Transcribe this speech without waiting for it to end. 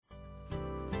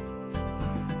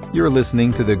You're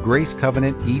listening to the Grace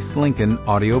Covenant East Lincoln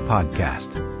audio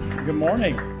podcast. Good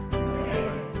morning.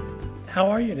 How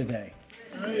are you today?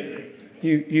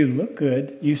 You look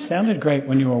good. You sounded great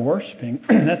when you were worshiping.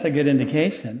 That's a good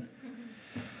indication.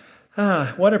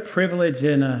 What a privilege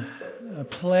and a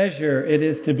pleasure it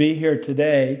is to be here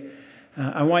today.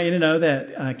 I want you to know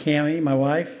that Cammie, my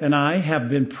wife, and I have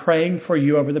been praying for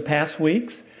you over the past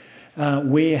weeks.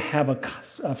 We have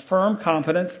a firm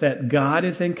confidence that God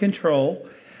is in control.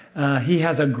 He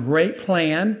has a great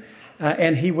plan,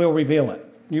 and He will reveal it.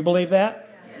 You believe that?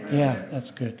 Yeah,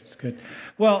 that's good. That's good.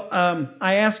 Well,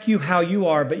 I ask you how you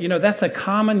are, but that's a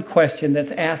common question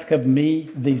that's asked of me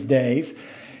these days.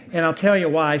 And I'll tell you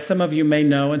why. Some of you may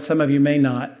know and some of you may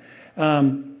not.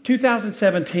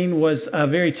 2017 was a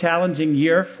very challenging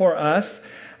year for us.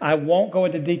 I won't go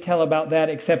into detail about that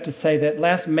except to say that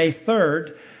last May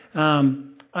 3rd,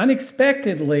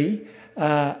 unexpectedly,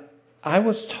 I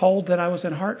was told that I was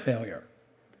in heart failure.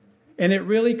 And it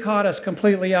really caught us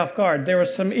completely off guard. There were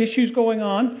some issues going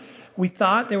on. We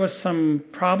thought there was some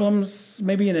problems,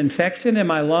 maybe an infection in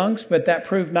my lungs, but that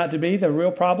proved not to be. The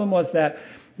real problem was that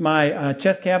my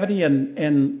chest cavity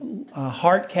and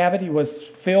heart cavity was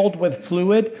filled with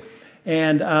fluid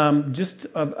and just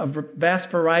a vast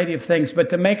variety of things.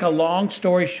 But to make a long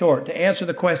story short, to answer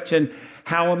the question,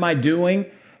 how am I doing?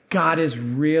 God is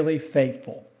really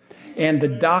faithful. And the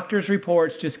doctor's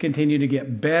reports just continue to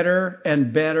get better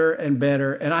and better and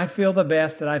better. And I feel the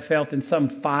best that I felt in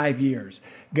some 5 years.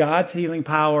 God's healing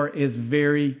power is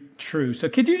very true. So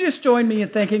could you just join me in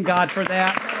thanking God for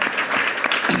that?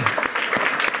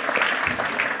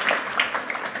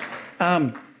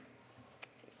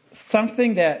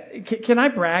 Something that, can I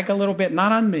brag a little bit?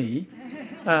 Not on me,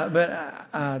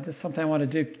 but just something I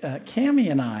want to do. Cammie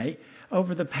and I,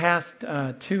 over the past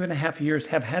 2.5 years,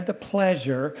 have had the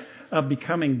pleasure of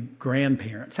becoming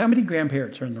grandparents. How many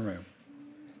grandparents are in the room?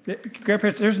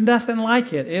 Grandparents, there's nothing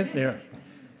like it, is there?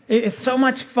 It's so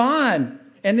much fun.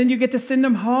 And then you get to send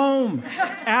them home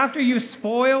after you've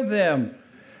spoiled them.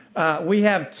 We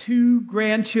have 2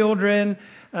 grandchildren,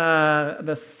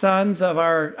 the sons of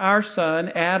our son,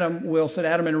 Adam Wilson,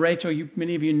 Adam and Rachel.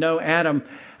 Many of you know Adam.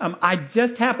 I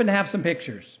just happen to have some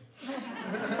pictures.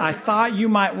 I thought you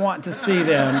might want to see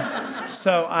them,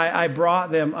 so I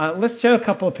brought them. Let's show a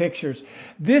couple of pictures.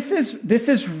 This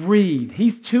is Reed.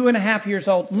 He's 2.5 years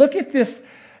old. Look at this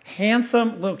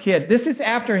handsome little kid. This is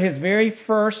after his very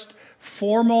first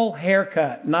formal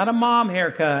haircut, not a mom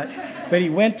haircut, but he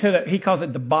went to he calls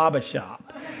it the Baba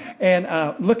shop. And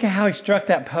look at how he struck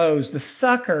that pose. The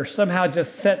sucker somehow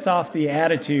just sets off the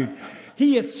attitude.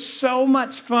 He is so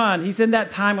much fun. He's in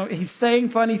that time. He's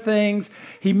saying funny things.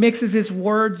 He mixes his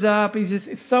words up.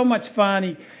 It's so much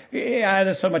fun.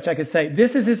 There's so much I could say.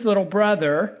 This is his little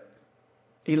brother,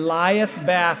 Elias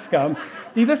Bascom.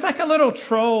 He looks like a little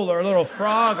troll or a little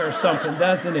frog or something,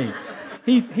 doesn't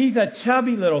he? He's a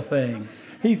chubby little thing.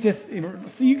 He's just,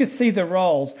 so you can see the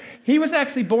rolls. He was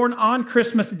actually born on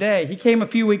Christmas Day. He came a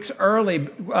few weeks early.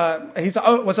 He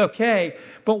was okay.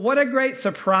 But what a great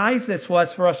surprise this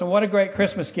was for us, and what a great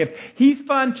Christmas gift. He's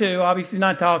fun too, obviously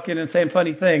not talking and saying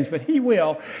funny things, but he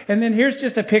will. And then here's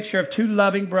just a picture of 2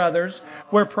 loving brothers.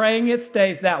 We're praying it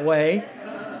stays that way.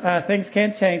 Things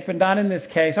can change, but not in this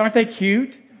case. Aren't they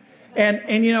cute?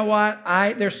 And you know what?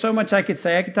 There's so much I could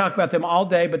say. I could talk about them all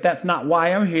day, but that's not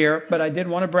why I'm here. But I did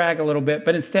want to brag a little bit.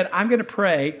 But instead, I'm going to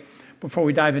pray before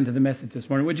we dive into the message this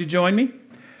morning. Would you join me?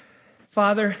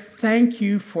 Father, thank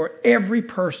you for every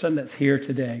person that's here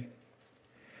today.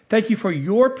 Thank you for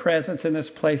your presence in this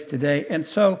place today. And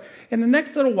so in the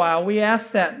next little while, we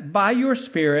ask that by your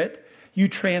Spirit, you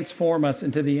transform us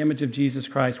into the image of Jesus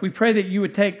Christ. We pray that you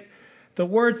would take the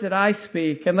words that I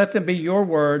speak and let them be your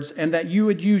words, and that you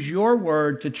would use your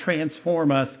word to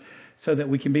transform us so that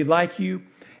we can be like you.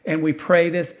 And we pray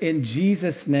this in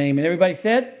Jesus' name. And everybody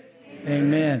said,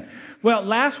 Amen. Well,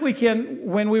 last weekend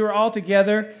when we were all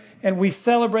together and we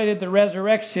celebrated the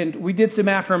resurrection, we did some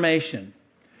affirmation.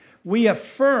 We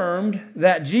affirmed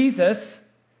that Jesus,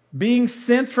 being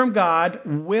sent from God,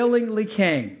 willingly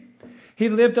came. He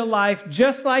lived a life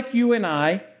just like you and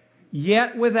I,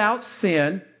 yet without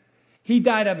sin. He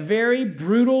died a very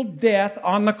brutal death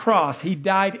on the cross. He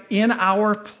died in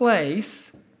our place.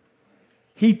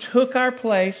 He took our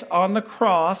place on the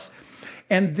cross.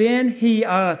 And then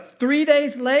 3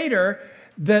 days later,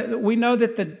 we know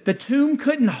that the tomb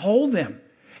couldn't hold him.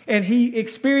 And he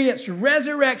experienced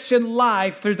resurrection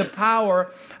life through the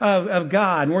power of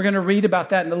God. And we're going to read about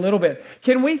that in a little bit.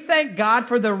 Can we thank God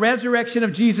for the resurrection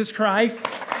of Jesus Christ?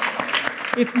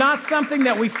 It's not something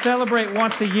that we celebrate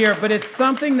once a year, but it's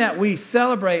something that we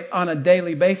celebrate on a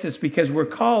daily basis because we're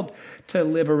called to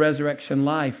live a resurrection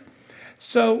life.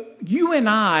 So you and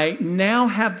I now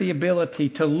have the ability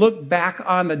to look back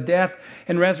on the death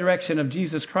and resurrection of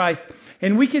Jesus Christ,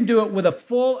 and we can do it with a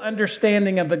full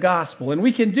understanding of the gospel. And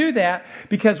we can do that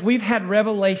because we've had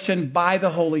revelation by the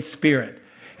Holy Spirit.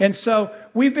 And so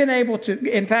we've been able to,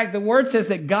 in fact, the Word says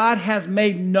that God has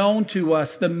made known to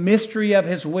us the mystery of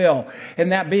His will,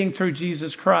 and that being through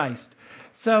Jesus Christ.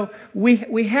 So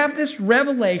we have this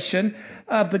revelation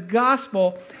of the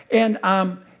gospel, and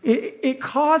it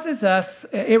causes us,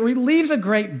 it relieves a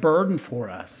great burden for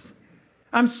us.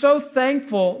 I'm so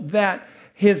thankful that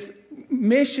His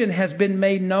mission has been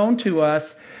made known to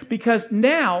us because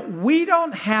now we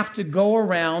don't have to go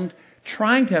around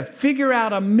trying to figure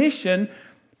out a mission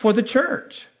for the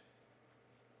church.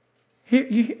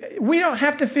 We don't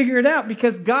have to figure it out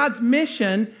because God's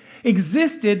mission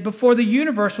existed before the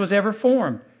universe was ever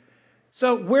formed.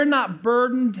 So we're not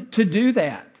burdened to do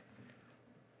that.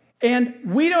 And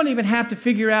we don't even have to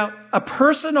figure out a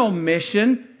personal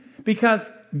mission because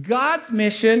God's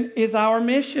mission is our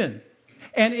mission.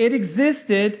 And it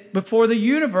existed before the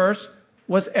universe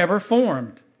was ever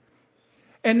formed.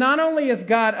 And not only is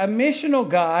God a missional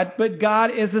God, but God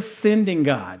is a sending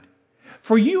God.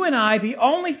 For you and I, the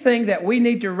only thing that we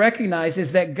need to recognize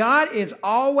is that God is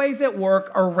always at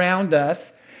work around us,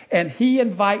 and He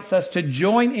invites us to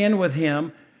join in with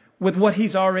Him with what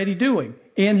He's already doing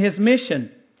in His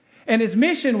mission. And His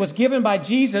mission was given by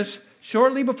Jesus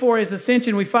shortly before His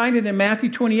ascension. We find it in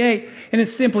Matthew 28, and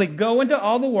it's simply go into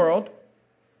all the world,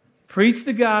 preach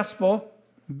the gospel,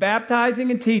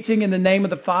 baptizing and teaching in the name of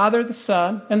the Father, the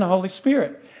Son, and the Holy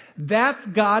Spirit. That's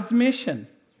God's mission.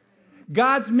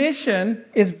 God's mission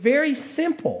is very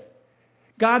simple.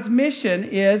 God's mission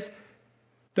is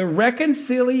the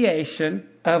reconciliation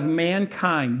of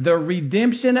mankind, the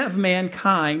redemption of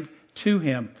mankind to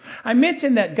Him. I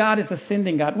mentioned that God is a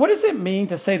sending God. What does it mean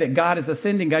to say that God is a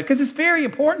sending God? Because it's very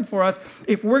important for us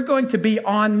if we're going to be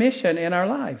on mission in our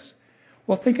lives.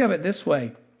 Well, think of it this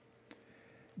way.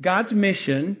 God's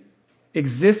mission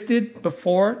existed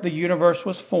before the universe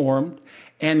was formed,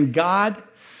 and God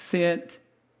sent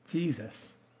Jesus.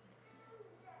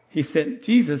 He sent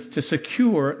Jesus to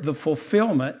secure the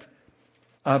fulfillment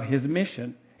of His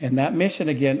mission. And that mission,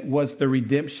 again, was the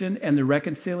redemption and the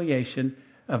reconciliation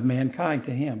of mankind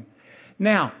to Him.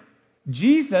 Now,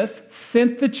 Jesus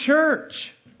sent the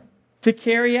church to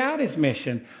carry out His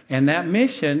mission. And that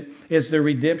mission is the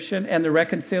redemption and the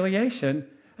reconciliation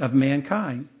of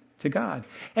mankind to God.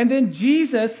 And then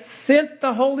Jesus sent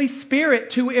the Holy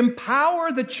Spirit to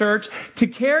empower the church to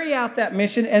carry out that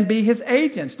mission and be His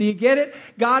agents. Do you get it?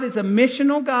 God is a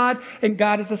missional God and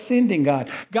God is a sending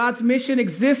God. God's mission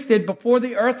existed before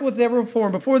the earth was ever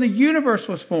formed, before the universe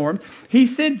was formed.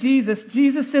 He sent Jesus.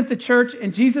 Jesus sent the church,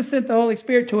 and Jesus sent the Holy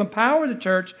Spirit to empower the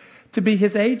church to be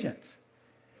His agents.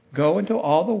 Go into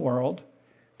all the world,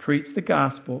 preach the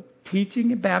gospel,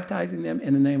 teaching and baptizing them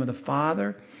in the name of the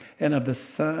Father and of the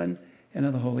Son, and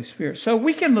of the Holy Spirit. So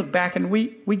we can look back and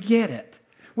we get it.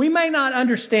 We may not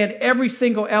understand every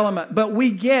single element, but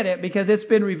we get it because it's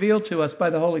been revealed to us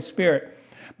by the Holy Spirit.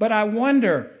 But I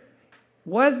wonder,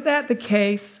 was that the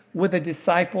case with the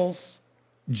disciples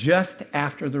just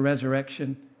after the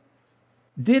resurrection?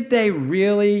 Did they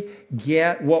really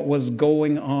get what was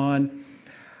going on?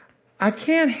 I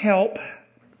can't help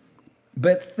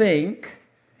but think,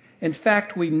 in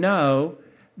fact, we know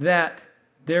that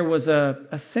there was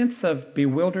a sense of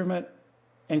bewilderment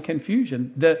and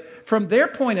confusion. From their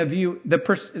point of view,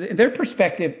 their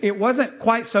perspective, it wasn't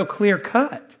quite so clear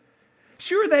cut.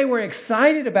 Sure, they were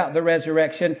excited about the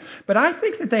resurrection, but I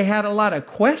think that they had a lot of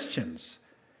questions.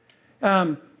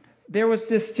 There was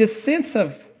this just sense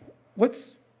of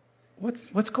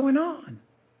what's going on.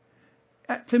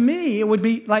 To me, it would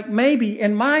be like maybe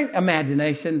in my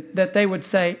imagination that they would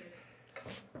say,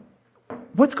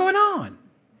 "What's going on?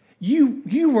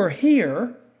 You were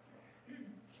here.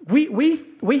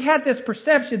 We had this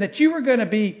perception that you were going to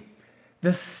be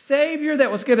the Savior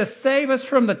that was going to save us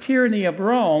from the tyranny of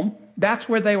Rome." That's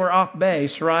where they were off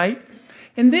base, right?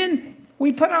 And then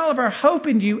we put all of our hope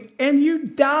in you, and you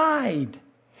died.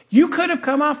 You could have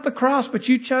come off the cross, but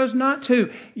you chose not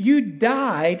to. You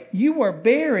died. You were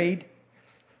buried,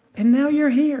 and now you're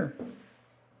here.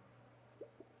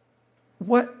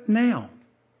 What now?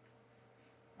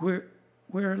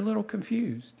 We're a little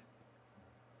confused.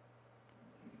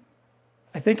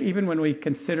 I think even when we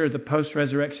consider the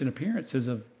post-resurrection appearances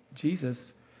of Jesus,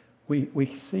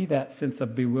 we see that sense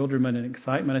of bewilderment and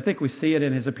excitement. I think we see it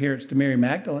in His appearance to Mary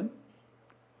Magdalene.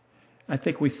 I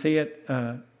think we see it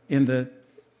in the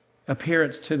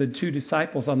appearance to the two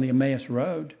disciples on the Emmaus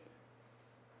Road.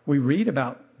 We read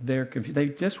about their confusion. They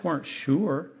just weren't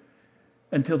sure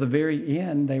until the very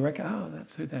end. They reckon, oh,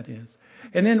 that's who that is.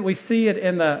 And then we see it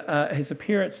in his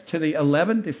appearance to the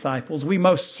 11 disciples. We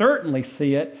most certainly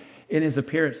see it in his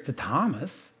appearance to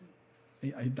Thomas.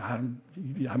 I'm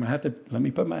going to have to, let me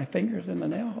put my fingers in the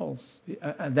nail holes.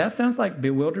 That sounds like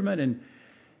bewilderment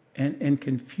and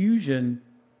confusion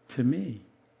to me.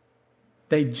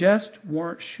 They just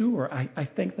weren't sure. I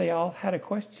think they all had a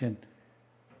question.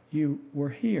 You were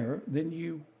here, then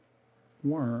you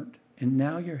weren't, and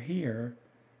now you're here.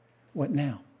 What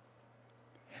now?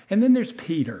 And then there's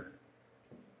Peter.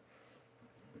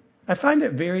 I find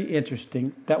it very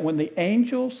interesting that when the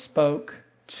angel spoke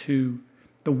to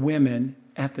the women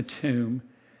at the tomb,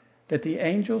 that the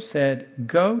angel said,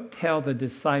 go tell the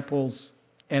disciples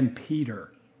and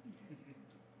Peter.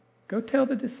 Go tell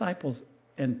the disciples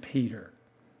and Peter.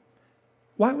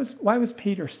 Why was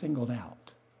Peter singled out?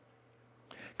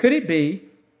 Could it be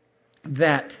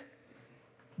that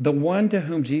the one to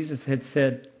whom Jesus had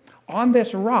said, on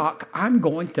this rock, I'm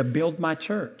going to build my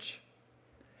church,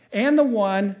 and the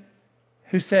one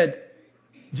who said,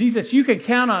 Jesus, you can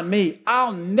count on me.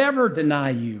 I'll never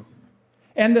deny you.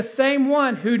 And the same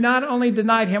one who not only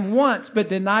denied him once, but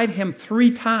denied him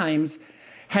 3 times,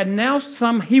 had now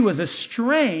he was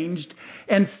estranged,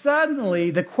 and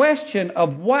suddenly the question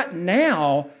of what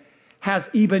now has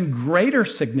even greater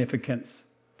significance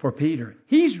for Peter.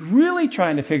 He's really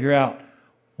trying to figure out,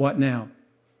 what now?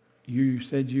 You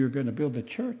said you were going to build a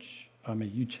church. I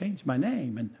mean, you changed my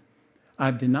name, and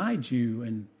I've denied you,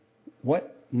 and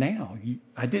what now?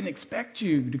 I didn't expect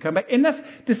you to come back. And that's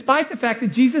despite the fact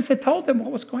that Jesus had told them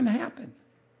what was going to happen.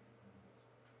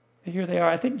 And here they are.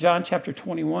 I think John chapter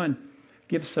 21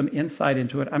 gives some insight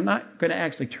into it. I'm not going to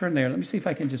actually turn there. Let me see if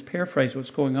I can just paraphrase what's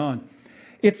going on.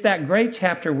 It's that great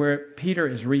chapter where Peter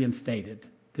is reinstated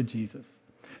to Jesus.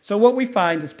 So what we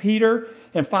find is Peter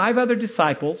and 5 other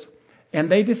disciples, and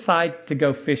they decide to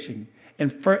go fishing.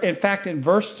 And in fact, in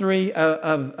verse 3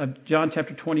 of John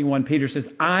chapter 21, Peter says,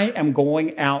 I am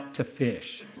going out to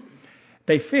fish.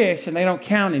 They fish and they don't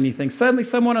count anything. Suddenly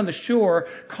someone on the shore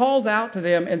calls out to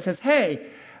them and says, hey,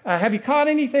 have you caught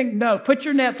anything? No, put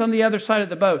your nets on the other side of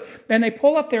the boat. And they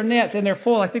pull up their nets and they're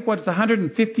full, I think,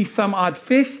 150 some odd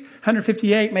fish,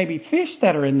 158 maybe fish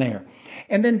that are in there.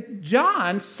 And then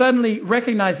John suddenly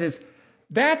recognizes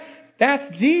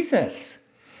that's Jesus.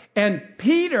 And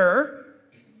Peter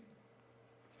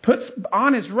puts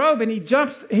on his robe and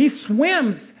he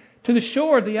swims to the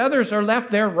shore. The others are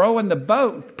left there rowing the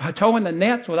boat, towing the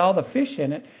nets with all the fish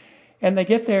in it. And they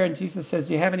get there and Jesus says,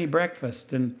 do you have any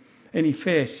breakfast and any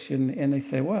fish? And they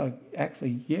say, well,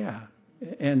 actually, yeah.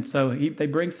 And so they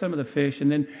bring some of the fish.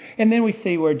 And then we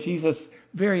see where Jesus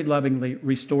very lovingly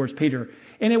restores Peter.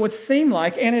 And it would seem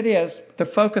like, and it is, the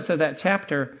focus of that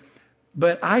chapter.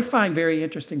 But I find very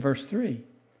interesting verse 3,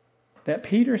 that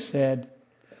Peter said,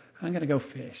 I'm going to go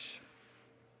fish.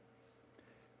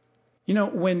 You know,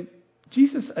 when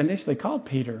Jesus initially called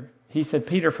Peter, he said,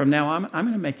 Peter, from now on, I'm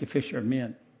going to make you fisher of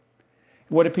men.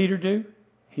 What did Peter do?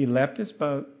 He left his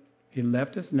boat, he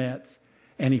left his nets,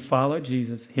 and he followed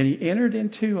Jesus. And he entered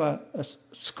into a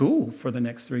school for the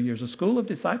next 3 years, a school of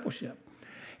discipleship.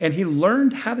 And he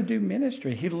learned how to do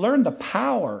ministry. He learned the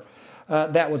power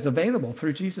that was available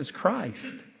through Jesus Christ.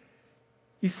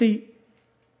 You see,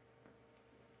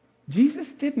 Jesus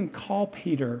didn't call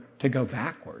Peter to go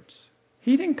backwards.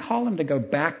 He didn't call him to go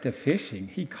back to fishing.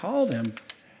 He called him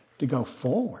to go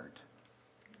forward.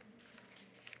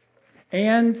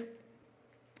 And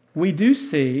we do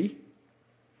see,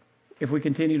 if we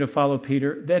continue to follow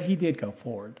Peter, that he did go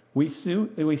forward. We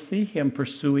see him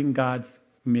pursuing God's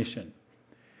mission.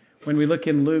 When we look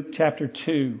in Luke chapter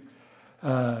 2,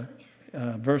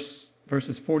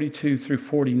 verses 42 through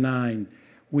 49,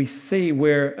 we see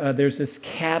where there's this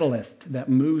catalyst that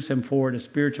moves him forward, a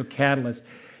spiritual catalyst.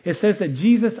 It says that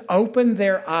Jesus opened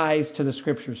their eyes to the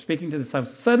Scriptures, speaking to the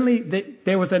disciples. Suddenly,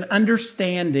 there was an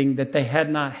understanding that they had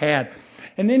not had.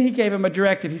 And then he gave them a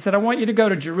directive. He said, I want you to go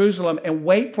to Jerusalem and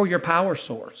wait for your power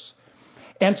source.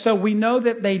 And so we know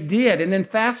that they did. And then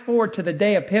fast forward to the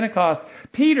day of Pentecost,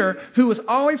 Peter, who was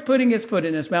always putting his foot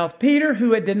in his mouth, Peter,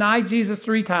 who had denied Jesus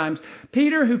 3 times,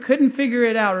 Peter, who couldn't figure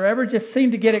it out or ever just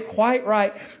seemed to get it quite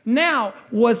right, now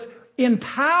was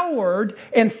empowered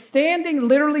and standing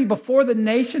literally before the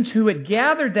nations who had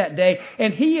gathered that day.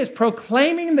 And he is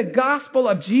proclaiming the gospel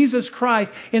of Jesus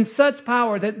Christ in such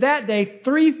power that day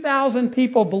 3,000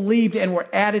 people believed and were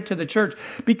added to the church.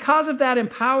 Because of that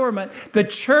empowerment, the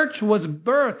church was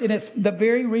birthed. And it's the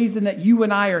very reason that you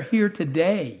and I are here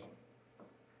today.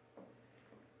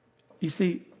 You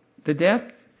see, the death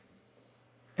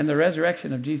And the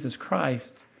resurrection of Jesus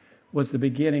Christ was the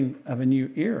beginning of a new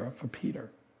era for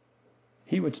Peter.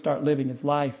 He would start living his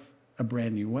life a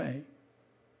brand new way.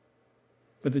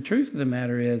 But the truth of the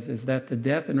matter is that the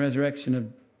death and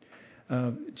resurrection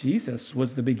of Jesus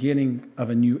was the beginning of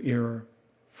a new era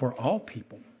for all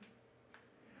people.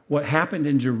 What happened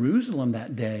in Jerusalem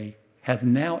that day has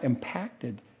now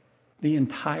impacted the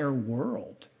entire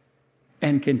world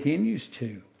and continues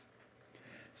to.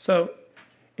 So,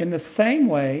 in the same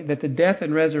way that the death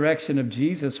and resurrection of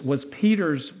Jesus was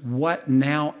Peter's what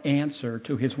now answer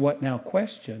to his what now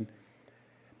question,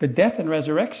 the death and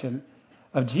resurrection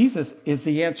of Jesus is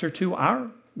the answer to our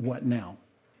what now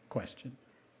question.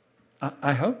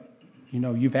 I hope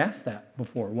you've asked that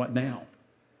before. What now?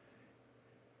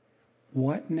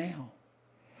 What now?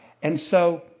 And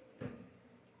so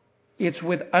it's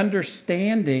with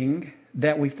understanding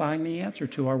that we find the answer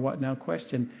to our what now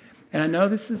question. And I know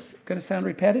this is going to sound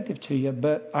repetitive to you,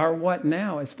 but our what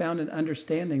now is found in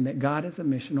understanding that God is a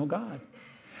missional God.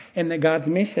 And that God's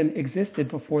mission existed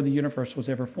before the universe was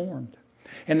ever formed.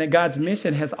 And that God's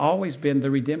mission has always been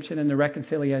the redemption and the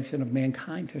reconciliation of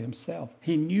mankind to himself.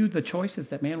 He knew the choices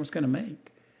that man was going to make.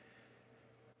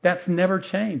 That's never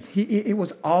changed. It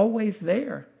was always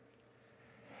there.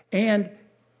 And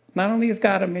not only is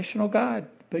God a missional God,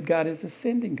 but God is a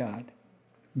sending God.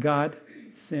 God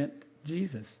sent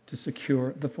Jesus to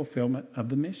secure the fulfillment of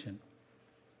the mission.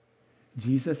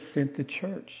 Jesus sent the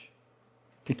church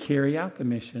to carry out the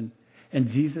mission. And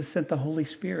Jesus sent the Holy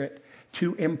Spirit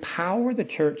to empower the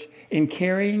church in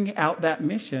carrying out that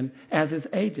mission as his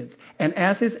agents. And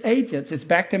as his agents, it's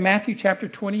back to Matthew chapter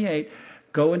 28,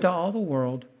 go into all the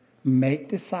world, make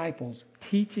disciples,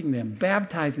 teaching them,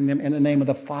 baptizing them in the name of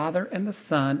the Father and the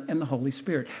Son and the Holy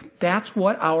Spirit. That's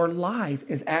what our life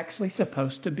is actually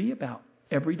supposed to be about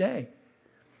every day.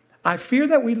 I fear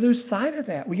that we lose sight of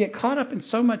that. We get caught up in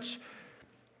so much.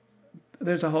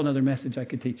 There's a whole other message I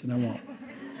could teach and I won't.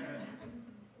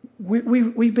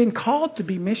 We've been called to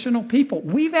be missional people.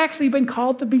 We've actually been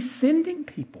called to be sending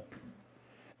people.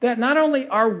 That not only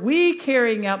are we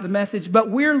carrying out the message, but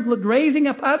we're raising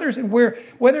up others, and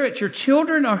whether it's your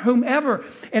children or whomever,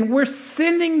 and we're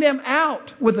sending them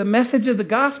out with the message of the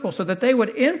gospel so that they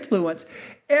would influence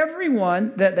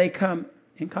everyone that they come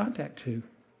in contact to.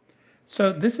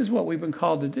 So this is what we've been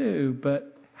called to do,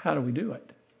 but how do we do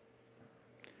it?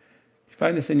 You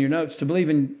find this in your notes. To believe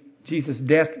in Jesus'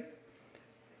 death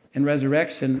and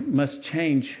resurrection must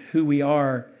change who we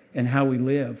are and how we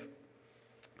live.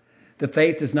 The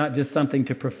faith is not just something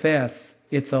to profess,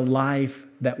 it's a life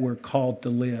that we're called to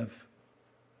live.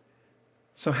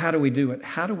 So how do we do it?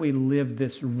 How do we live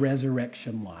this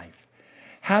resurrection life?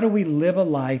 How do we live a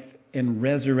life in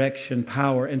resurrection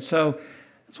power? And so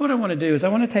that's what I want to do is I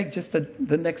want to take just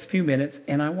the next few minutes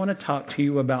and I want to talk to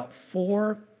you about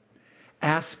 4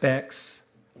 aspects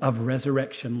of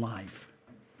resurrection life.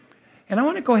 And I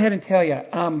want to go ahead and tell you,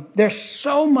 there's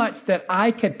so much that I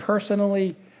could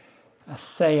personally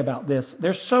say about this.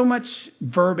 There's so much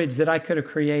verbiage that I could have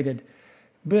created.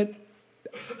 But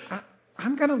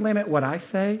I'm going to limit what I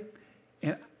say.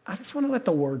 And I just want to let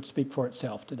the Word speak for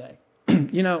itself today.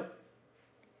 Here's a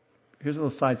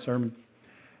little side sermon.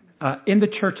 In the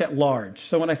church at large.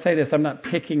 So when I say this, I'm not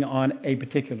picking on a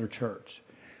particular church.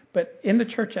 But in the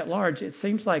church at large, it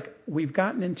seems like we've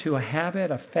gotten into a habit,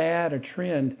 a fad, a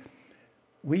trend.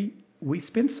 We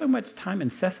spend so much time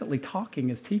incessantly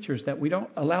talking as teachers that we don't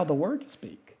allow the Word to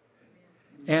speak.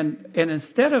 And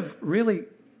instead of really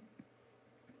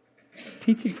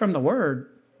teaching from the Word,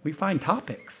 we find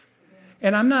topics.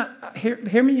 And I'm not,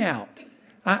 hear me out.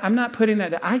 I'm not putting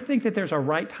that, I think that there's a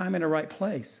right time and a right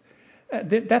place.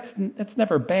 That's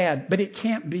never bad, but it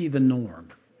can't be the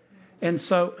norm. And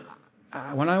so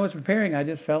when I was preparing, I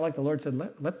just felt like the Lord said,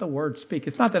 let the Word speak.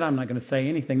 It's not that I'm not going to say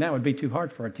anything. That would be too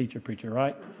hard for a teacher-preacher,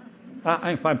 right?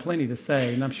 I can find plenty to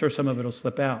say, and I'm sure some of it will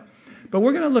slip out. But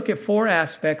we're going to look at 4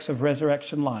 aspects of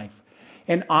resurrection life.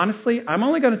 And honestly, I'm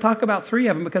only going to talk about 3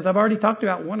 of them because I've already talked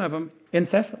about one of them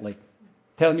incessantly,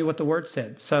 telling you what the Word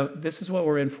said. So this is what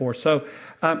we're in for. So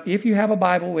if you have a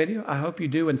Bible with you, I hope you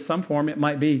do in some form. It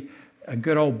might be a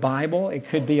good old Bible. It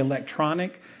could be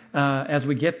electronic. As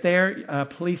we get there,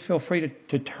 please feel free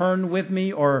to turn with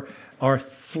me or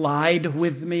slide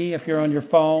with me if you're on your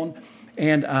phone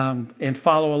and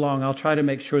follow along. I'll try to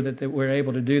make sure that we're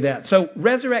able to do that. So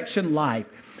resurrection life.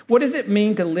 What does it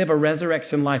mean to live a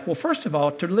resurrection life? Well, first of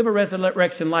all, to live a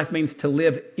resurrection life means to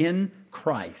live in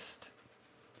Christ.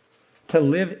 To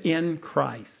live in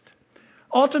Christ.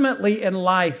 Ultimately in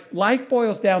life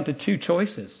boils down to 2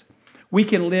 choices. We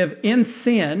can live in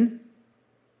sin,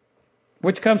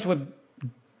 which comes with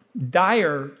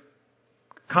dire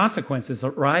consequences,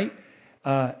 right?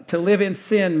 To live in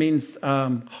sin means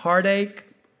heartache,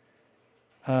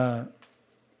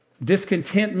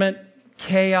 discontentment,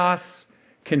 chaos,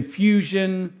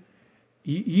 confusion,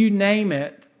 you name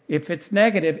it. If it's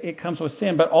negative, it comes with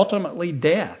sin, but ultimately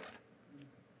death.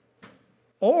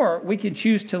 Or we can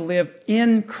choose to live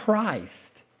in Christ.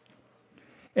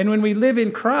 And when we live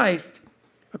in Christ,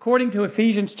 according to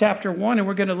Ephesians chapter 1, and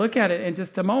we're going to look at it in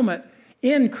just a moment,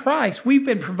 in Christ, we've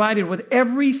been provided with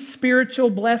every spiritual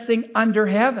blessing under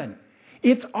heaven.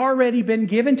 It's already been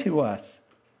given to us.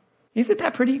 Isn't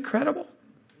that pretty incredible?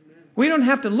 We don't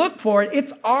have to look for it.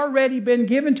 It's already been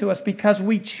given to us because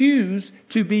we choose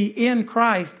to be in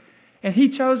Christ, and He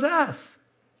chose us.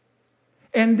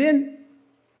 And then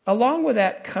along with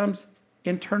that comes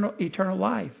eternal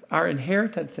life, our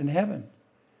inheritance in heaven.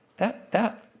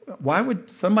 Why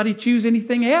would somebody choose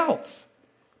anything else?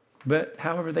 But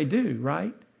however they do,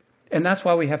 right? And that's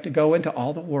why we have to go into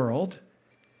all the world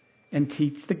and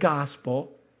teach the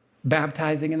gospel,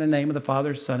 baptizing in the name of the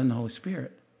Father, Son, and the Holy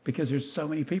Spirit. Because there's so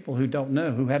many people who don't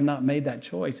know, who have not made that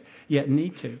choice, yet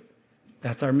need to.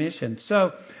 That's our mission.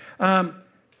 So,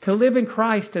 to live in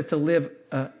Christ is to live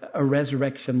a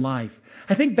resurrection life.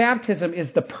 I think baptism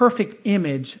is the perfect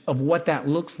image of what that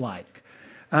looks like.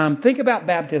 Think about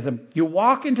baptism. You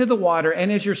walk into the water,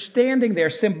 and as you're standing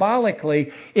there,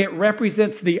 symbolically, it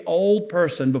represents the old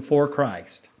person before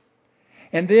Christ.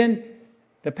 And then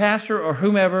the pastor or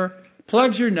whomever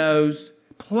plugs your nose,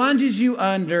 plunges you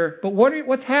under. But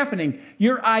what's happening?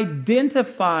 You're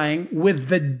identifying with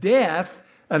the death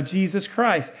of Jesus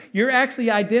Christ. You're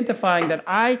actually identifying that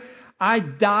I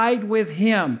died with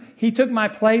Him. He took my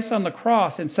place on the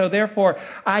cross, and so therefore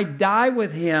I die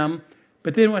with Him.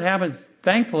 But then what happens?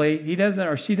 Thankfully, He doesn't,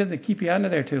 or she doesn't keep you under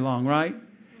there too long, right?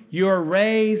 You're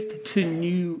raised to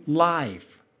new life.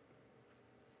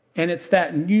 And it's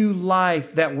that new life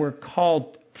that we're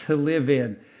called to live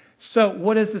in. So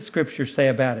what does the Scripture say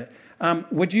about it?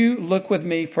 Would you look with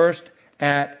me first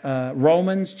at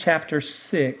Romans chapter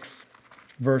 6,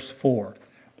 verse 4.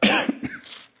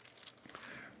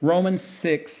 Romans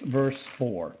 6, verse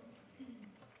 4.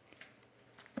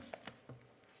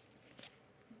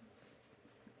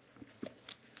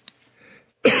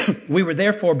 We were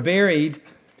therefore buried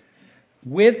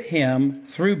with Him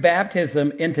through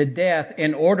baptism into death,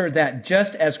 in order that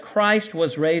just as Christ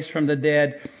was raised from the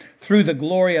dead through the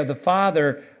glory of the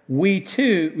Father, we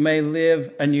too may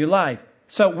live a new life.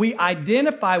 So we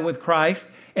identify with Christ,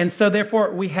 and so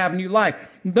therefore we have new life.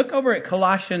 Look over at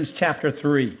Colossians chapter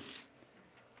 3.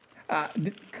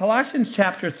 Colossians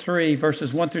chapter 3,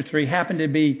 verses 1 through 3 happen to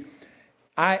be,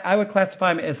 I would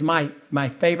classify them as my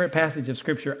favorite passage of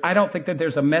Scripture. I don't think that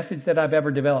there's a message that I've ever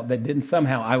developed that didn't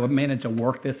somehow I would manage to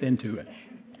work this into it.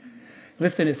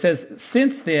 Listen, it says,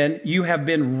 "Since then you have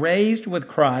been raised with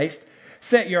Christ.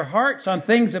 Set your hearts on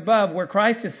things above, where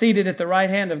Christ is seated at the right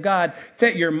hand of God.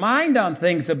 Set your mind on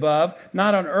things above,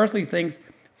 not on earthly things.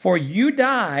 For you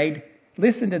died,"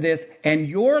 listen to this, "and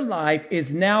your life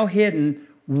is now hidden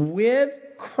with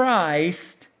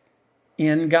Christ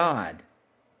in God,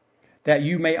 that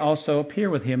you may also appear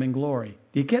with Him in glory."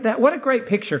 Do you get that? What a great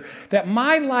picture. That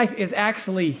my life is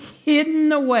actually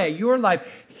hidden away, your life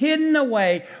hidden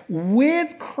away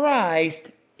with Christ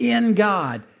in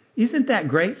God. Isn't that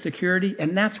great security?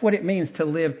 And that's what it means to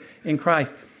live in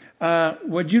Christ.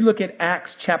 Would you look at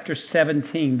Acts chapter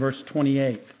 17, verse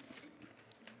 28?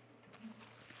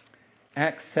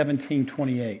 Acts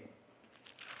 17:28.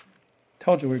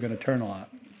 Told you we were going to turn a lot.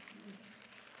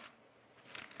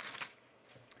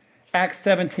 Acts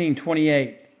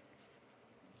 17:28.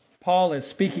 Paul is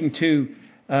speaking to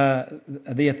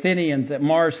the Athenians at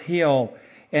Mars Hill,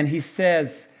 and he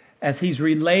says, as he's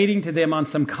relating to them on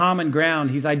some common ground,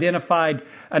 he's identified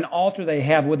an altar they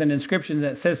have with an inscription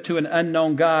that says, "To an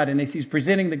unknown God." And as he's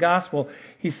presenting the gospel,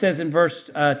 he says in verse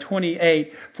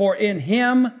 28, "For in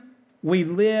Him we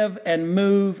live and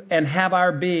move and have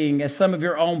our being," as some of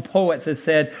your own poets have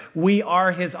said, we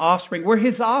are His offspring. We're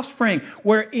His offspring.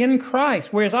 We're in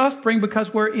Christ. We're His offspring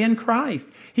because we're in Christ.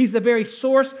 He's the very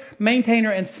source,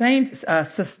 maintainer, and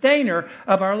sustainer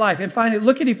of our life. And finally,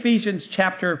 look at Ephesians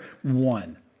chapter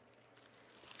 1.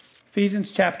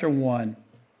 Ephesians chapter 1.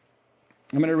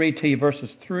 I'm going to read to you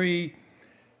verses 3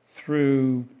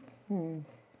 through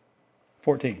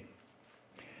 14.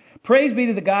 "Praise be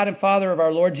to the God and Father of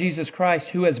our Lord Jesus Christ,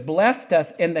 who has blessed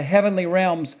us in the heavenly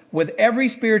realms with every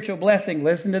spiritual blessing,"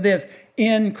 listen to this,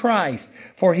 "in Christ.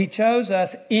 For He chose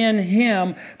us in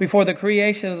Him before the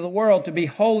creation of the world to be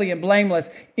holy and blameless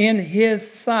in His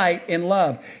sight in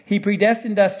love. He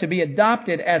predestined us to be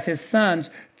adopted as His sons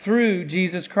through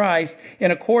Jesus Christ in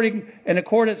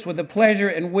accordance with the pleasure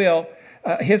and will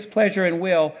His pleasure and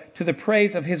will, to the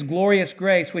praise of His glorious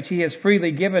grace, which He has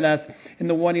freely given us in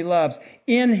the one He loves.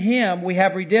 In Him we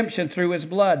have redemption through His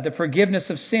blood, the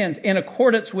forgiveness of sins, in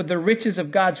accordance with the riches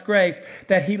of God's grace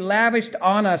that He lavished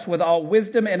on us with all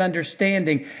wisdom and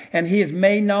understanding. And He has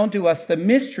made known to us the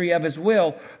mystery of His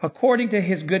will, according to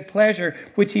His good pleasure,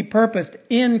 which He purposed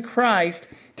in Christ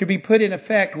to be put in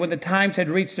effect when the times had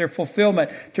reached their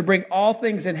fulfillment, to bring all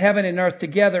things in heaven and earth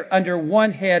together under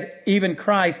one head, even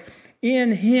Christ.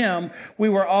 In Him we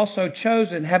were also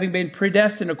chosen, having been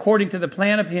predestined according to the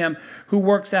plan of Him who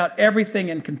works out everything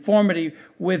in conformity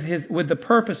with the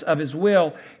purpose of His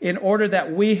will, in order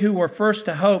that we who were first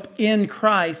to hope in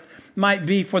Christ might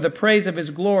be for the praise of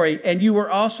His glory. And you were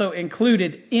also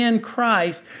included in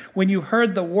Christ when you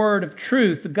heard the word of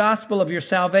truth, the gospel of your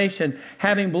salvation.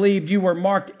 Having believed, you were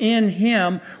marked in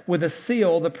Him with a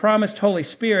seal, the promised Holy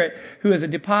Spirit, who is a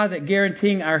deposit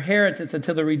guaranteeing our inheritance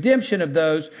until the redemption of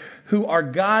those who are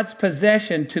God's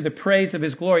possession to the praise of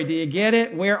His glory. Do you get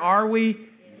it? Where are we?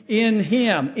 In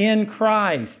Him, in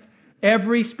Christ.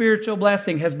 Every spiritual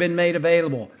blessing has been made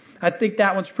available. I think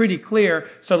that one's pretty clear,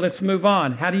 so let's move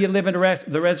on. How do you live in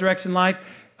the resurrection life?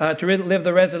 To live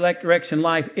the resurrection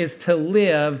life is to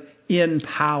live in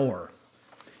power.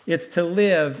 It's to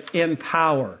live in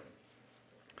power.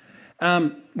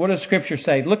 What does Scripture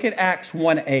say? Look at Acts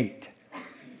 1:8.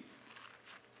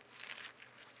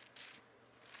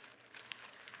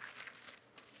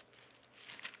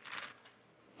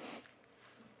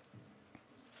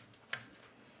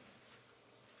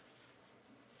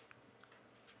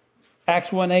 Acts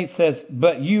 1:8 says,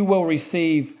 "But you will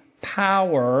receive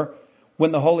power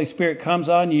when the Holy Spirit comes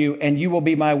on you, and you will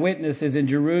be my witnesses in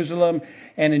Jerusalem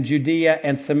and in Judea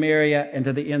and Samaria and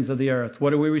to the ends of the earth." What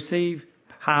do we receive?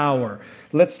 Power.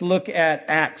 Let's look at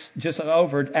Acts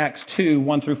 2,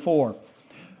 1 through 4.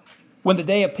 When the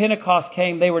day of Pentecost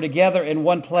came, they were together in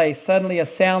one place. Suddenly a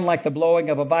sound like the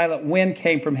blowing of a violent wind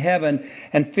came from heaven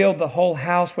and filled the whole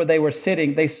house where they were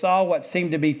sitting. They saw what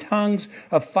seemed to be tongues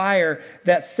of fire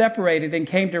that separated and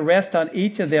came to rest on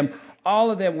each of them.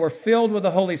 All of them were filled with the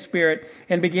Holy Spirit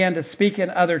and began to speak in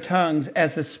other tongues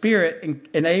as the Spirit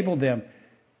enabled them.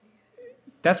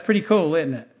 That's pretty cool,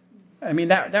 isn't it? I mean,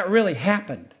 that really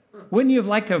happened. Wouldn't you have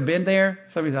liked to have been there?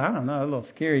 Somebody said, I don't know, a little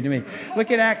scary to me. Look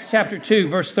at Acts chapter 2,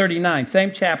 verse 39.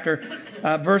 Same chapter,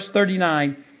 verse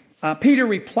 39. Peter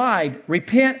replied,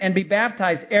 "Repent and be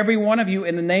baptized, every one of you,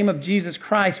 in the name of Jesus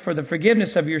Christ for the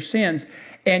forgiveness of your sins,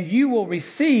 and you will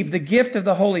receive the gift of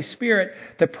the Holy Spirit.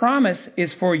 The promise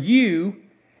is for you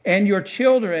and your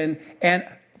children and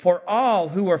for all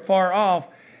who are far off,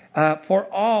 for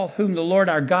all whom the Lord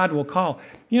our God will call."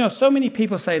 You know, so many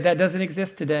people say that doesn't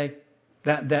exist today.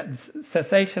 That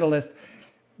cessationalist.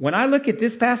 When I look at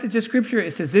this passage of Scripture,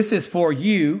 it says this is for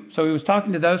you. So he was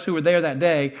talking to those who were there that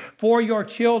day. For your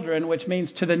children, which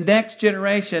means to the next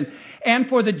generation, and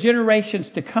for the generations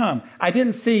to come. I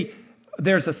didn't see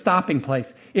there's a stopping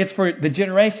place. It's for the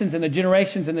generations and the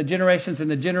generations and the generations and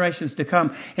the generations to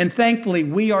come. And thankfully,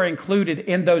 we are included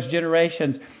in those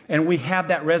generations, and we have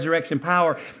that resurrection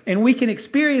power. And we can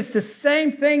experience the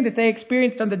same thing that they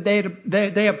experienced on the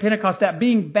day of Pentecost, that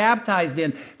being baptized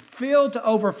in, filled to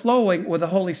overflowing with the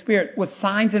Holy Spirit, with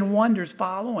signs and wonders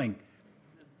following.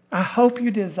 I hope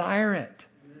you desire it.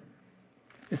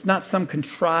 It's not some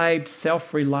contrived,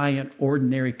 self-reliant,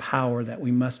 ordinary power that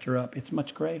we muster up. It's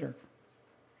much greater.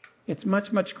 It's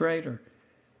much, much greater.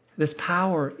 This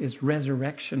power is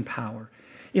resurrection power.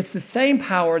 It's the same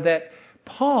power that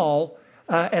Paul,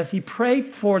 as he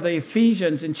prayed for the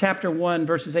Ephesians in chapter 1,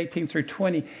 verses 18 through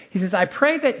 20, he says, "I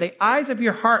pray that the eyes of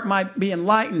your heart might be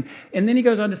enlightened." And then he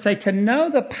goes on to say, to know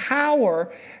the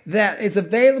power that is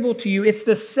available to you. It's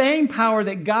the same power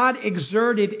that God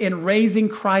exerted in raising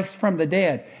Christ from the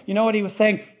dead. You know what he was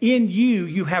saying? In you,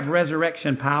 you have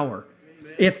resurrection power.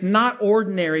 Amen. It's not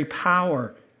ordinary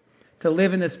power. To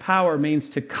live in this power means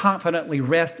to confidently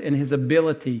rest in His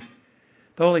ability.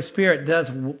 The Holy Spirit does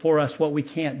for us what we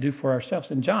can't do for ourselves.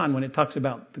 In John, when it talks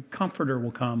about the Comforter will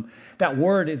come, that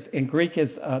word is in Greek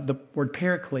is the word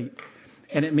paraclete,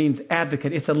 and it means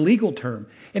advocate. It's a legal term,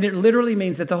 and it literally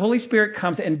means that the Holy Spirit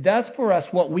comes and does for us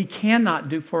what we cannot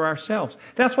do for ourselves.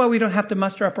 That's why we don't have to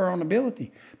muster up our own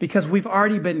ability, because we've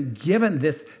already been given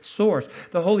this source.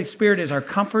 The Holy Spirit is our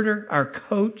comforter, our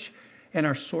coach, and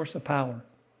our source of power.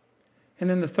 And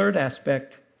then the third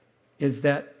aspect is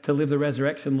that to live the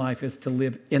resurrection life is to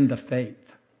live in the faith.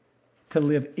 To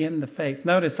live in the faith.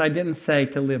 Notice I didn't say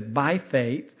to live by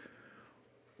faith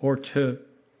or to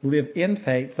live in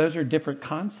faith. Those are different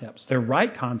concepts. They're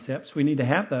right concepts. We need to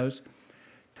have those.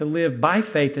 To live by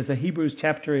faith is a Hebrews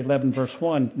chapter 11, verse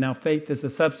 1. Now faith is the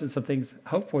substance of things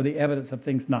hoped for, the evidence of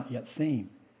things not yet seen.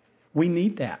 We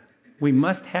need that. We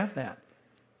must have that.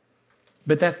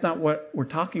 But that's not what we're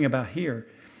talking about here.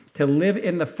 To live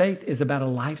in the faith is about a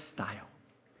lifestyle.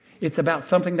 It's about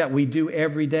something that we do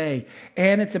every day.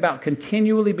 And it's about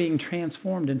continually being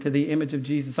transformed into the image of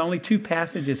Jesus. Only two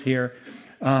passages here.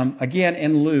 Again,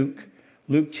 in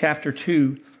Luke chapter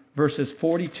 2, verses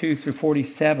 42 through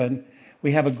 47,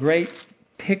 we have a great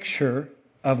picture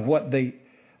of what the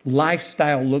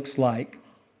lifestyle looks like.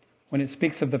 When it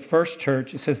speaks of the first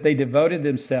church, it says they devoted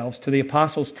themselves to the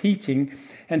apostles' teaching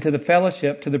and to the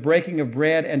fellowship, to the breaking of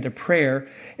bread and to prayer.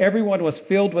 Everyone was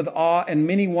filled with awe, and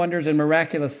many wonders and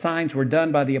miraculous signs were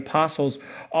done by the apostles.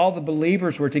 All the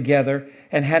believers were together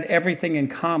and had everything in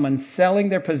common. Selling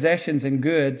their possessions and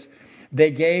goods, they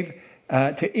gave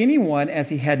to anyone as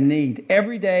he had need.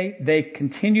 Every day they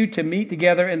continued to meet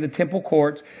together in the temple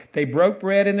courts. They broke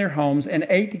bread in their homes and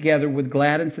ate together with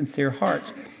glad and sincere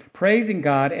hearts, praising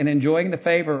God and enjoying the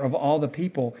favor of all the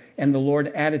people. And the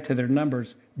Lord added to their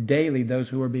numbers daily those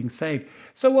who were being saved.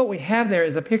 So what we have there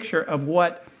is a picture of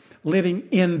what living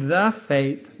in the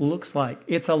faith looks like.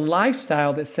 It's a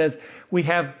lifestyle that says we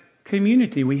have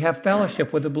community, we have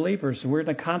fellowship with the believers. We're in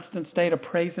a constant state of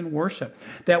praise and worship.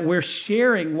 That we're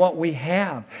sharing what we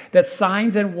have. That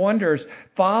signs and wonders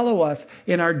follow us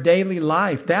in our daily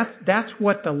life. That's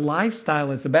what the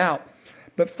lifestyle is about.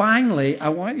 But finally, I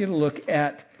want you to look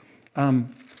at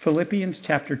Philippians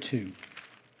chapter 2.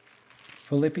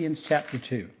 Philippians chapter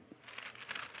 2.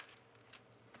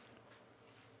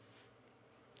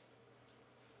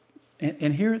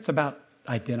 And here it's about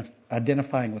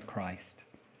identifying with Christ.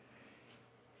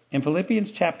 In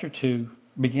Philippians chapter 2,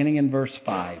 beginning in verse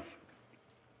 5,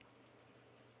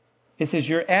 it says,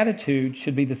 your attitude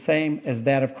should be the same as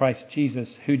that of Christ Jesus,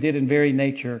 who being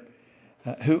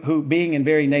in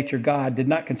very nature God, did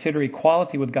not consider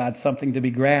equality with God something to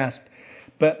be grasped,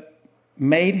 but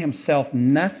made himself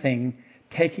nothing,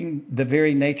 taking the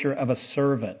very nature of a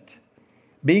servant.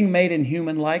 Being made in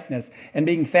human likeness and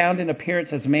being found in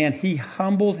appearance as man, he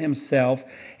humbled himself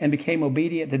and became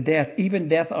obedient to death, even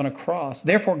death on a cross.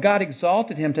 Therefore God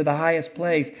exalted him to the highest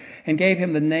place and gave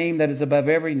him the name that is above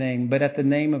every name, but at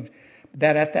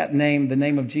that name, the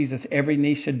name of Jesus, every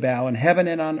knee should bow in heaven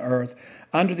and on earth,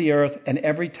 under the earth, and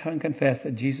every tongue confess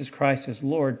that Jesus Christ is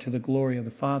Lord, to the glory of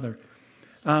the Father.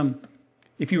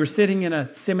 If you were sitting in a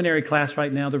seminary class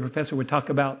right now, the professor would talk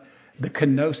about the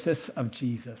kenosis of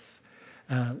Jesus.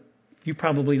 You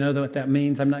probably know what that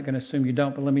means. I'm not going to assume you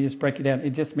don't, but let me just break it down. It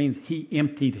just means he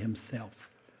emptied himself.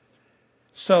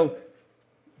 So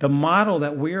the model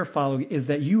that we're following is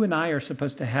that you and I are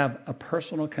supposed to have a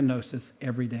personal kenosis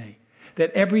every day.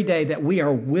 That every day that we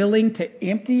are willing to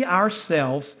empty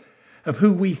ourselves of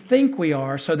who we think we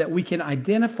are so that we can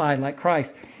identify like Christ.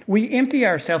 We empty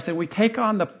ourselves and we take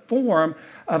on the form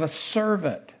of a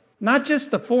servant. Not just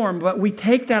the form, but we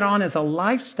take that on as a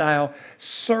lifestyle,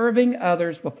 serving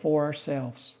others before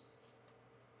ourselves.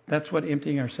 That's what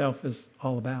emptying ourselves is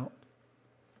all about.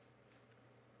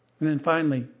 And then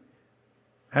finally,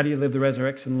 how do you live the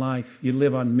resurrection life? You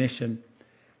live on mission.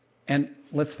 And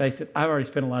let's face it, I've already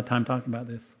spent a lot of time talking about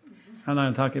this. I'm not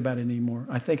going to talk about it anymore.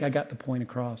 I think I got the point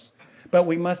across. But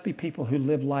we must be people who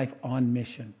live life on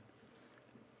mission.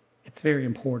 It's very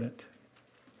important.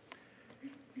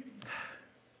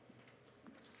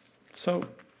 So,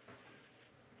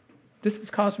 this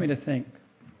has caused me to think.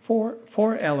 Four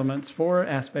elements, four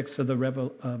aspects of the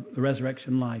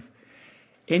resurrection life.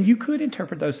 And you could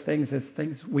interpret those things as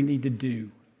things we need to do.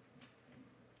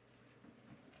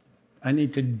 I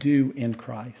need to do in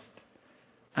Christ.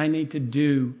 I need to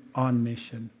do on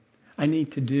mission. I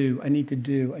need to do.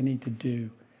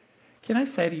 Can I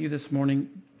say to you this morning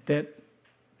that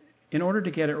in order to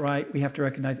get it right, we have to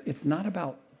recognize it's not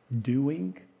about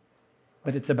doing,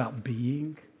 but it's about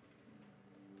being.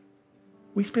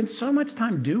 We spend so much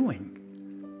time doing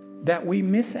that we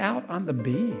miss out on the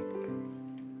being.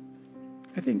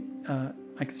 I think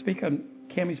I can speak on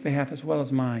Cammie's behalf as well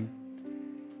as mine.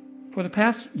 For the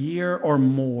past year or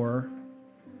more,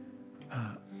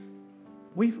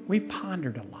 we've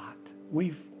pondered a lot.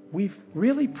 We've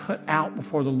really put out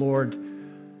before the Lord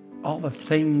all the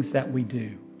things that we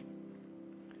do.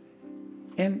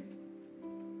 And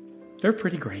they're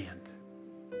pretty grand.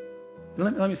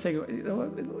 Let me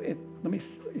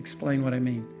explain what I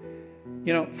mean.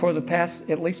 You know, for the past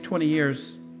at least 20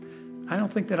 years, I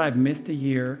don't think that I've missed a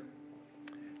year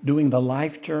doing the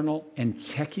life journal and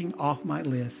checking off my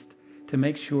list to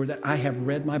make sure that I have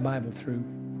read my Bible through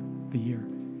the year.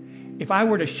 If I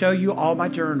were to show you all my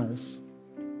journals,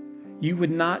 you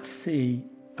would not see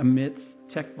amidst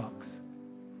checkbox.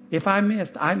 If I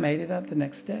missed, I made it up the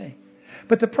next day.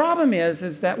 But the problem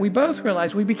is that we both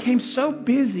realized we became so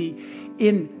busy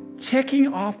in checking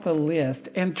off the list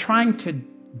and trying to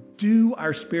do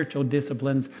our spiritual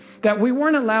disciplines that we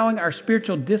weren't allowing our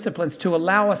spiritual disciplines to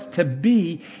allow us to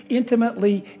be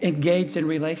intimately engaged in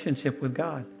relationship with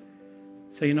God.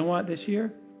 So you know what, this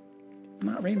year, I'm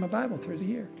not reading my Bible through the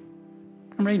year.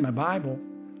 I'm reading my Bible,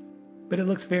 but it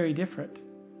looks very different.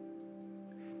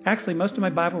 Actually, most of my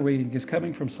Bible reading is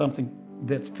coming from something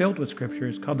that's filled with Scripture.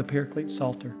 It's called the Paraclete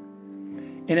Psalter.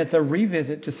 And it's a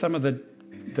revisit to some of the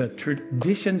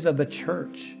traditions of the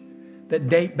church that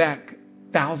date back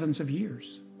thousands of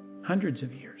years, hundreds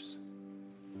of years.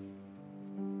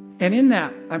 And in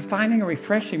that, I'm finding it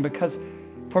refreshing because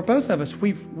for both of us,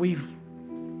 we've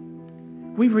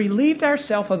relieved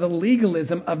ourselves of the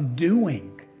legalism of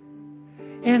doing.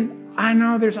 And I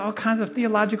know there's all kinds of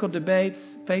theological debates.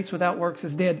 Faith without works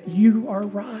is dead. You are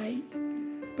right.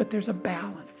 But there's a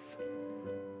balance.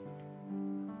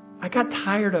 I got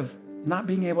tired of not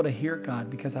being able to hear God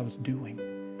because I was doing.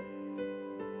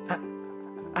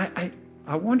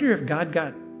 I wonder if God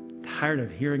got tired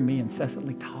of hearing me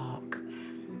incessantly talk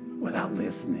without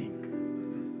listening.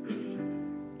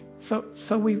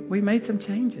 So we made some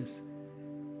changes.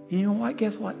 And you know what?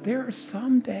 Guess what? There are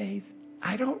some days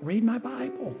I don't read my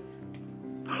Bible.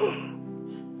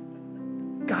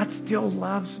 God still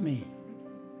loves me.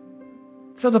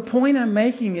 So the point I'm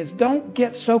making is don't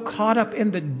get so caught up in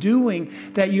the doing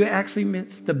that you actually miss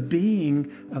the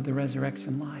being of the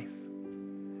resurrection life.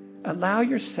 Allow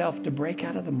yourself to break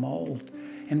out of the mold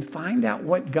and find out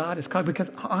what God is calling. Because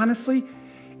honestly,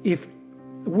 if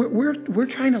we're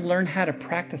trying to learn how to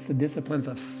practice the disciplines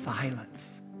of silence.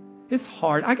 It's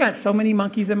hard. I got so many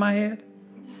monkeys in my head.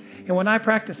 And when I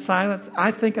practice silence,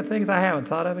 I think of things I haven't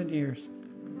thought of in years.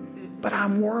 But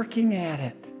I'm working at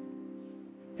it.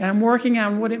 And I'm working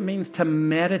on what it means to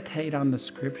meditate on the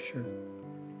Scripture.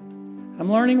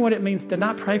 I'm learning what it means to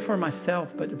not pray for myself,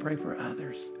 but to pray for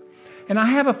others. And I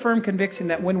have a firm conviction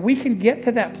that when we can get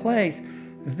to that place,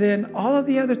 then all of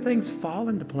the other things fall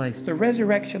into place. The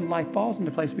resurrection life falls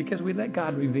into place because we let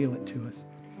God reveal it to us.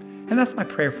 And that's my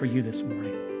prayer for you this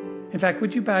morning. In fact,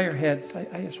 would you bow your heads?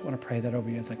 I just want to pray that over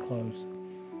you as I close.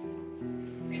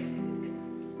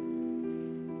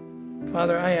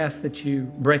 Father, I ask that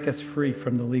you break us free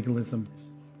from the legalism.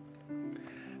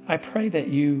 I pray that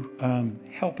you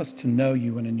help us to know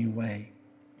you in a new way.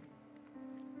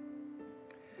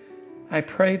 I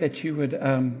pray that you would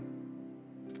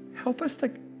help us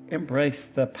to embrace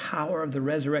the power of the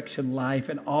resurrection life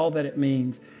and all that it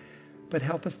means, but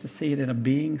help us to see it in a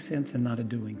being sense and not a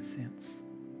doing sense.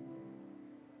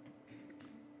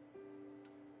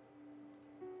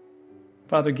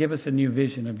 Father, give us a new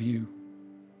vision of you.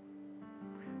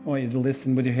 I want you to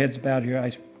listen with your heads bowed, your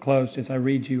eyes closed as I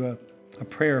read you a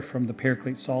prayer from the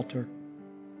Paraclete Psalter.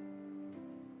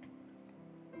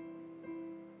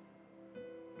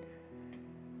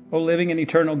 O living and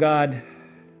eternal God,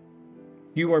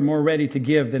 you are more ready to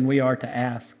give than we are to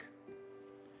ask.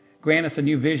 Grant us a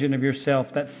new vision of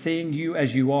yourself, that seeing you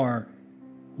as you are,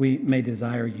 we may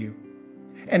desire you.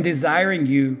 And desiring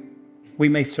you, we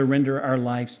may surrender our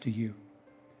lives to you.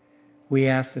 We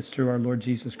ask this through our Lord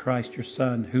Jesus Christ, your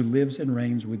Son, who lives and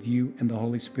reigns with you and the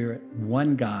Holy Spirit,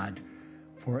 one God,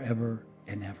 forever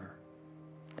and ever.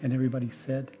 And everybody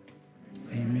said,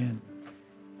 amen.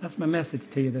 That's my message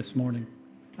to you this morning.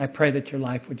 I pray that your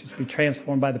life would just be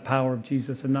transformed by the power of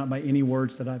Jesus and not by any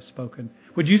words that I've spoken.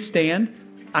 Would you stand?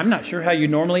 I'm not sure how you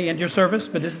normally end your service,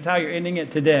 but this is how you're ending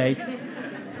it today.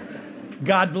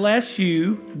 God bless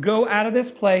you. Go out of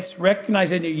this place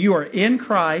recognizing that you are in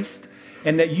Christ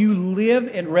and that you live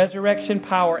in resurrection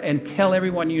power, and tell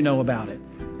everyone you know about it.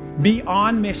 Be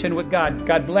on mission with God.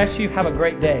 God bless you. Have a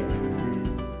great day.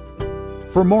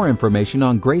 For more information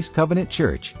on Grace Covenant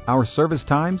Church, our service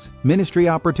times, ministry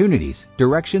opportunities,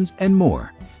 directions, and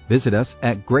more, visit us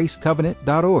at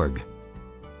gracecovenant.org.